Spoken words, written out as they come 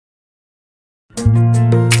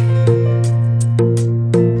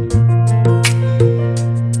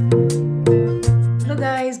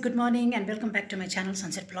welcome back to my channel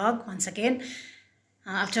Sunset Vlog once again.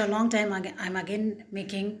 After a long time I'm again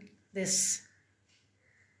making this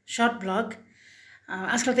short vlog.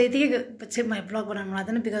 आजकल त यतिकै my vlog बनाउन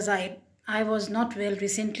लाग्दैन because I was not well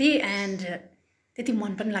recently and त्यति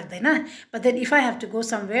मन पनि लाग्दैन. But then if I have to go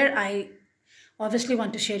somewhere, I obviously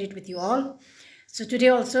want to share it with you all. So today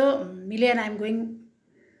also Millie and I am going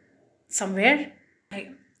somewhere.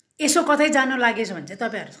 यसो कतै जानु लागेछ भने चाहिँ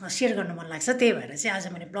तपाईहरुसँग शेयर गर्न मन लाग्छ, त्यही भएर चाहिँ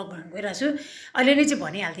आज मैले ब्लग बनाउन गइरा छु. अहिले नै चाहिँ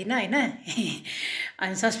भनिहाल्दिन हैन,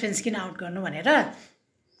 अनि सस्पेन्स किन आउट गर्नु भनेर.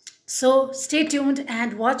 So stay tuned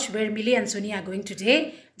and watch where Millie and Suni are going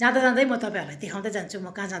today. जाँदा जाँदै म तपाईहरुलाई देखाउँदै जान्छु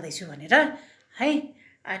म कहाँ जाँदै छु भनेर है.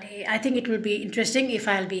 अनि I think it will be interesting if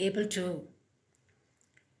I'll be able to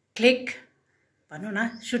click भन्नु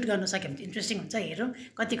न, shoot गर्न सके भने इन्ट्रेस्टिङ हुन्छ. हेरौँ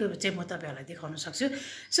कतिको चाहिँ म तपाईहरुलाई देखाउन सक्छु.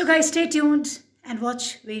 So guys, stay tuned and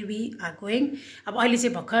watch where we are going. अब अहिले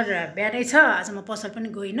चाहिँ भर्खर बिहानै छ, आज म पसल पनि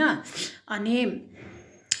गइन. अनि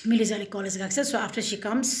मिली चाहिँ कलेज गएको छ. So after she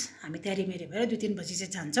comes हामी तयारी मेरी भएर 2-3 बजी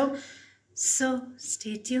चाहिँ जान्छौं. So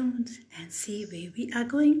stay tuned and see where we are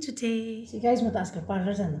going today. So guys, म त आजकल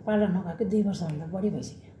पार्लर जान्दा पार्लर नगएको 2 वर्ष भन्दा बढी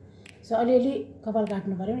भइसक्यो. So अलिअलि कपाल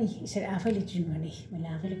काट्नु पर्यो नि, यसरी आफैले ट्रिम गर्ने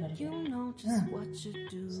मैले आफैले गरेको.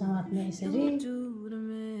 समात्ने यसरी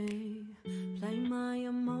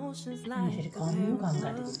यसरी कम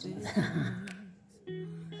काटेको छु.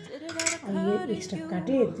 अनि यो एक स्टेप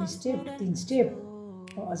काटे, 2 स्टेप, 3 स्टेप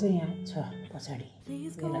अझै यहाँ छ पछाडी.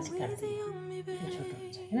 यसलाई चाहिँ काट्दै यो छोटो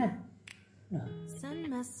हुन्छ हैन.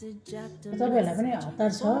 तपाईहरुलाई पनि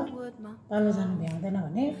हतार छ पार्लर जानु भ्याउँदैन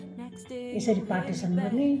भने यसरी पार्टिसन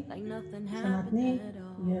गर्ने, समात्ने,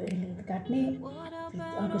 यो एलिट काट्ने,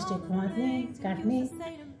 अर्को स्टेप समात्ने, काट्ने.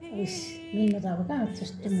 मिल्नु त अब कहाँ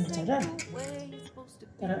त्यस्तो मिल्छ र,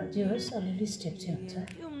 तर जे होस् अलिअलि स्टेप चाहिँ हुन्छ.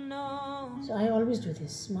 So I always do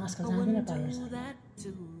this. म आजकल जाँदिनँ पार्लर जान,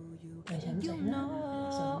 पैसा पनि छैन.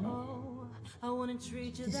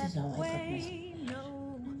 This is how I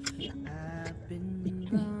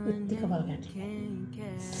cut यति कपाल काटेँ.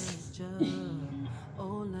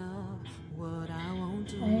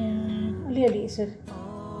 अलिअलि यसरी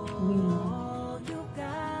मिल्नु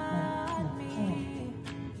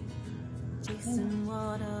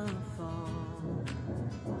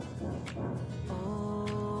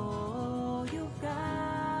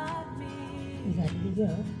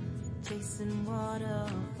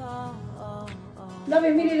ल बे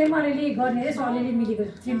मिलीले मलाई गर्ने रे. अलिअलि मिलीको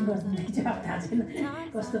ट्रिम गर्दैन चाहिँ अब थाहा छैन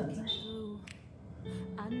कस्तो हुन्छ.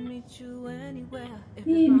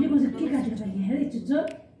 मिलीको चाहिँ के काटेको छ हेर चुच्चो.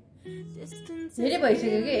 धेरै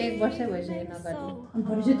भइसक्यो कि 1 वर्ष भइसक्यो नकाट्नु. अनि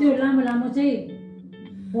भरे चाहिँ त्यो लामो लामो चाहिँ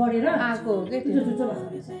बढेर आएको हो कि चुच्चो चुच्चो भएको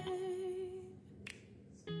रहेछ.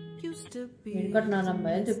 हेयरकट नराम्रो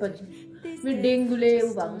भयो त्यो पछि मेरो डेङ्गुले उ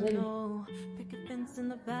भएको छ नि.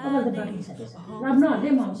 अब त बाँकी छ त्यसो. राम्रो हल्ले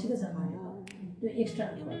माउसीको छ त्यो एक्स्ट्रा.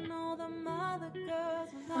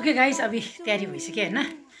 ओके गाइस, अब तयारी भइसक्यो हैन.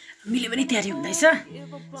 मिली पनि तयारी हुँदैछ.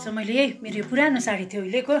 सो मैले मेरो यो पुरानो साडी थियो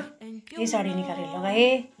उहिलेको, त्यही साडी निकालेर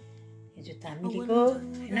लगाएँ. यो जुत्ता मिलीको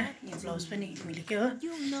हैन, यो ब्लाउज पनि मिलीकै हो.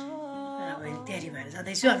 अब तयारी भएर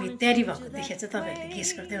जाँदैछु. अब तयारी भएको देखे चाहिँ तपाईहरुले गेस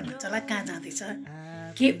गर्दै हुनुहुन्छ होला कहाँ जाँदैछ,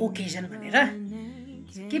 के ओकेजन भनेर.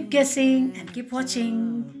 Keep guessing and keep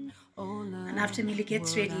watching. And after Millie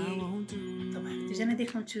gets ready, तपाईहरु दुईजना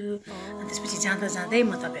देखाउँछु. अनि त्यसपछि जाँदा जाँदै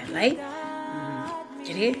म तपाईहरुलाई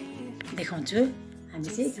के रे देखाउँछु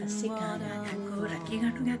हामी चाहिँ खासै कहाँ गएको र के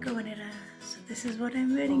गर्नु गएको भनेर. So this is what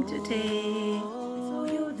I'm wearing today. So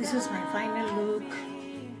this is my final look.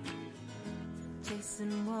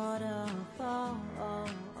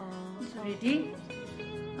 Ready?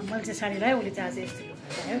 मैले चाहिँ साडी लगाएँ, उसले चाहिँ आज यस्तो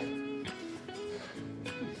लुगा लगायो.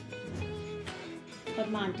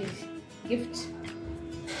 Padma aunty gift.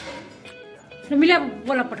 र मिली अब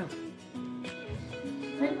बोला पठाऊ.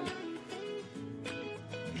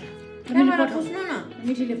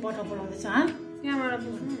 मिठीले पठाउ बोलाउँदैछ. त्यहाँबाट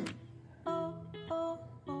पुग्नु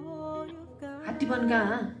हात्तीपन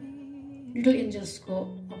कहाँ लिटल एन्जल्सको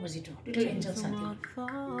अपोजिट हो. लिटल एन्जल साथी.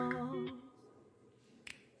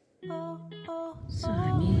 सो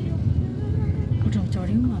हामी उठाउ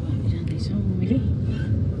चढ्यौँ. अब हामी जाँदैछौँ. मिली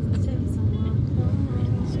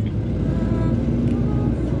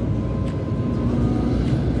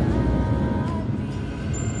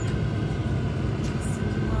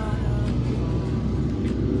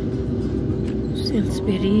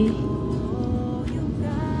Salisbury.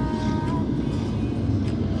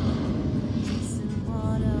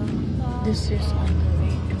 This is on the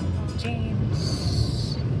way to James.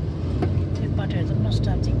 त्यो बाटोहरू त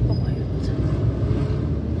नस्टाल्जिक पो भयो.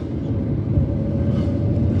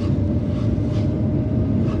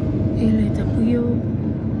 यसले त पुग्यो.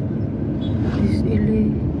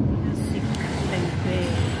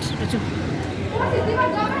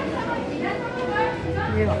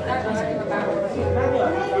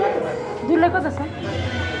 दुधलाई कता छ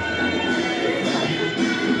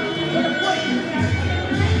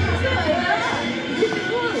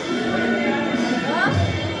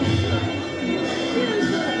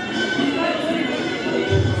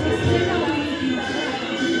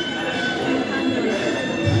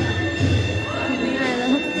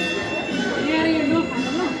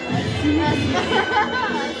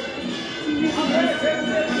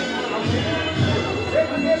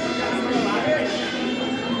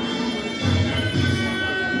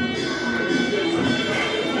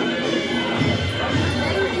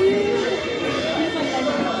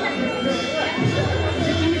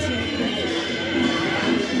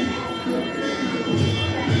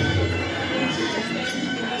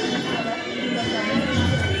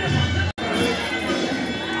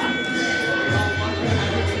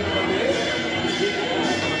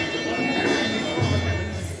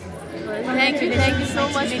Thank you so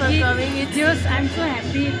much for coming. I'm so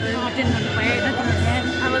happy to attend on fire.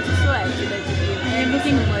 I was so happy that you came. I am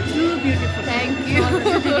looking too beautiful. Thank you.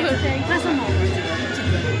 Thank you.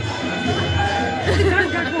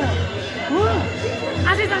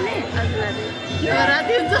 आज जाने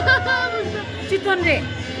चितवन रे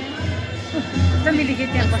मिलेको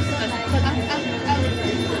त्यहाँ बस्छ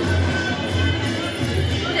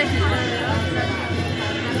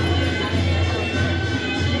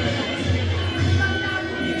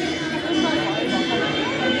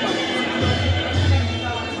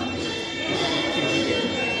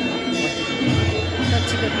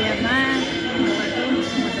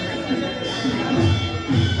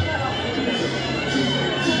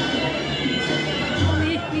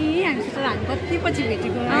कति पछि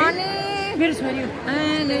भेटेको मेरो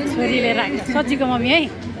छोरी लिएर आएको सच्चीको मम्मी है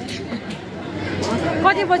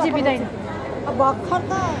कति पछि बिताइन भर्खर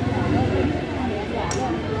त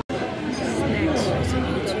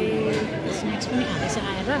स्न्याक्स पनि खाँदैछ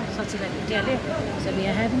आएर सच्चीलाई भेटिहाल्यो so we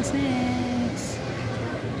are having snacks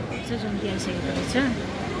जन्ती आइसकेको रहेछ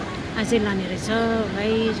अझै लाने रहेछ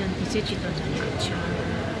भाइ जन्ती चाहिँ चितवन जाने रहेछ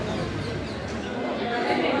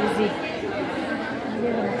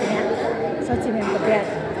सच्ची म्यामको बिहा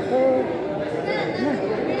भएको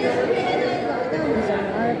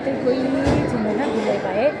त्यही कोही चिन्दैन बिलाई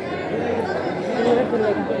बाहेक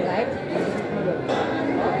बिलाई गाउँको बाहेक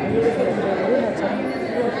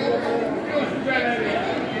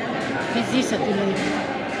बिजी छ बिलाई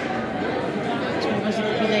 6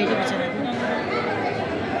 बजीको बिलाइले बिचरा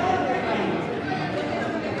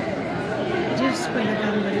जस पहिला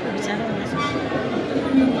काम गरेको बिचरा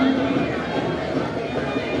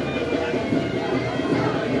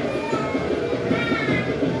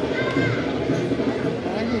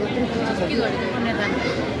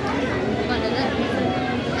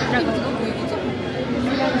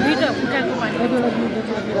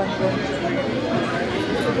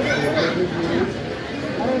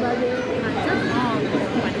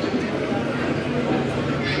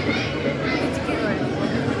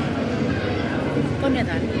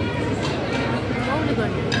कन्यादान गाउँले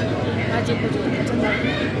गर्ने बाजे बोजू हुनुहुन्छ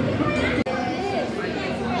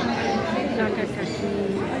काका काकी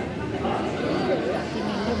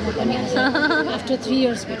आफ्टर 3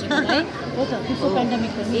 years भेटेको है हो त बिफोर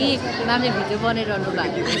पेन्डेमिक पनि नामले भिडियो बनाइरहनु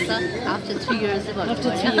भएको छ आफ्टर 3 years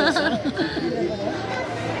आफ्टर 3 years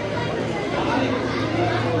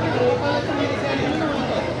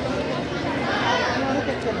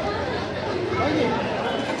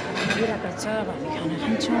बिराको छ अब हामी खाना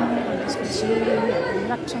खान्छौँ त्यसपछि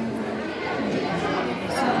राख्छौँ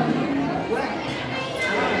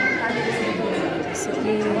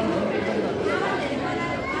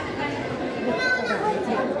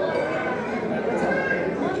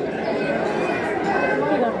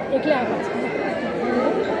एक्लै आएको छ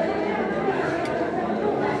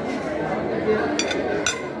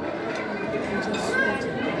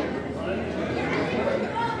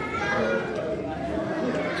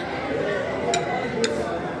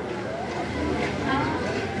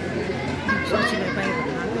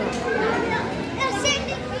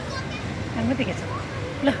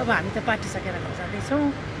ल अब हामी त पार्टी सकेर घर जाँदैछौँ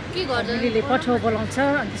के गर्छ दिदीले पठाउ बोलाउँछ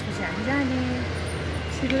अनि त्यसपछि हामी जाने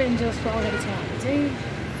सिरियल एन्जल्सको अगाडि छ हामी चाहिँ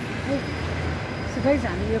गाइज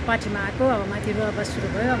हामी यो पार्टीमा आएको अब माथि बस सुरु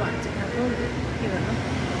भयो अब हामी चाहिँ गएको के गर्नु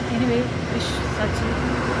एनिवे विश सच्ची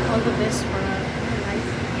all the best for life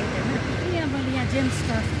होइन यहाँ मैले यहाँ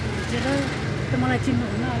जेम्समा भेटेर त मलाई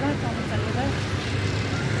चिन्नुहुन्न होला तपाईँहरूले त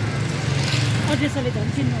अड्रेसले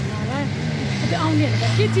झन् चिन्नुहुन्न होला त्यो आउनेहरू त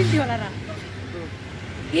के चिन्थ्यो होला र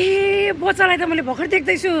ए बच्चालाई त मैले भर्खर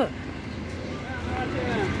देख्दैछु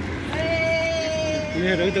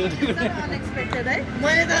अनएक्सपेक्टेड है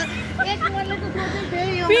मैले त एक मनले त सोचेको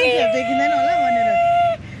थिएँ देखिँदैन होला भनेर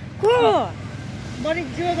को बढी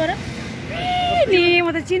जियो गर नि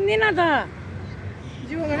म त चिन्दिनँ त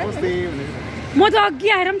जियो गर म त अघि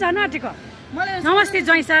आएर पनि जानु आँटेको मलाई नमस्ते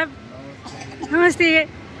ज्वाइँ साहब नमस्ते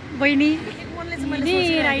बहिनी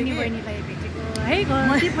मैले राइनी बहिनीलाई भेटेको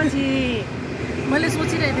है पछि मैले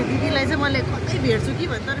सोचिरहेको थिएँ दिदीलाई चाहिँ मैले कतै भेट्छु कि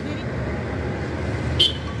भन्छ तर फेरि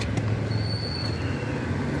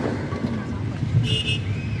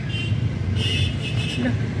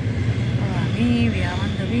हामी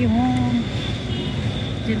on the way home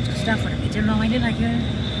जेम्सको स्टाफहरू भेटेर रमाइलो लाग्यो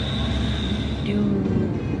त्यो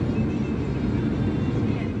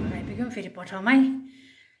आइपुग्यौँ फेरि पठाउमै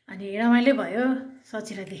अनि रमाइलो भयो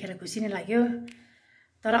सचिलाई देखेर खुसी नै लाग्यो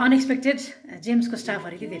तर अनएक्सपेक्टेड जेम्सको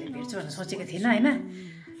स्टाफहरू यति धेरै भेट्छु भनेर सोचेको थिइनँ होइन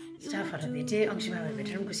स्टाफहरू भेटेँ अंशुमाहरू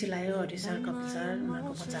भेटेर पनि खुसी लाग्यो अडियो सर कपिल सर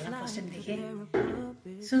उनीहरूको बच्चालाई फर्स्ट टाइम देखेँ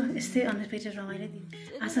सो यस्तै अनएक्सपेक्टेड रमाइलो दिन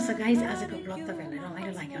आशा छ गाइज आजको ब्लग तपाईँहरूलाई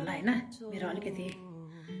रमाइलो लाग्यो होला होइन मेरो अलिकति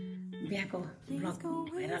बिहाको ब्लग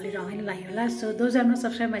भएर अलिक रमाइलो लाग्यो होला so those are not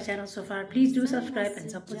subscribe my channel so far please do subscribe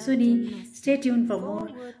and support सुनी stay tune for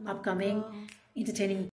more upcoming entertaining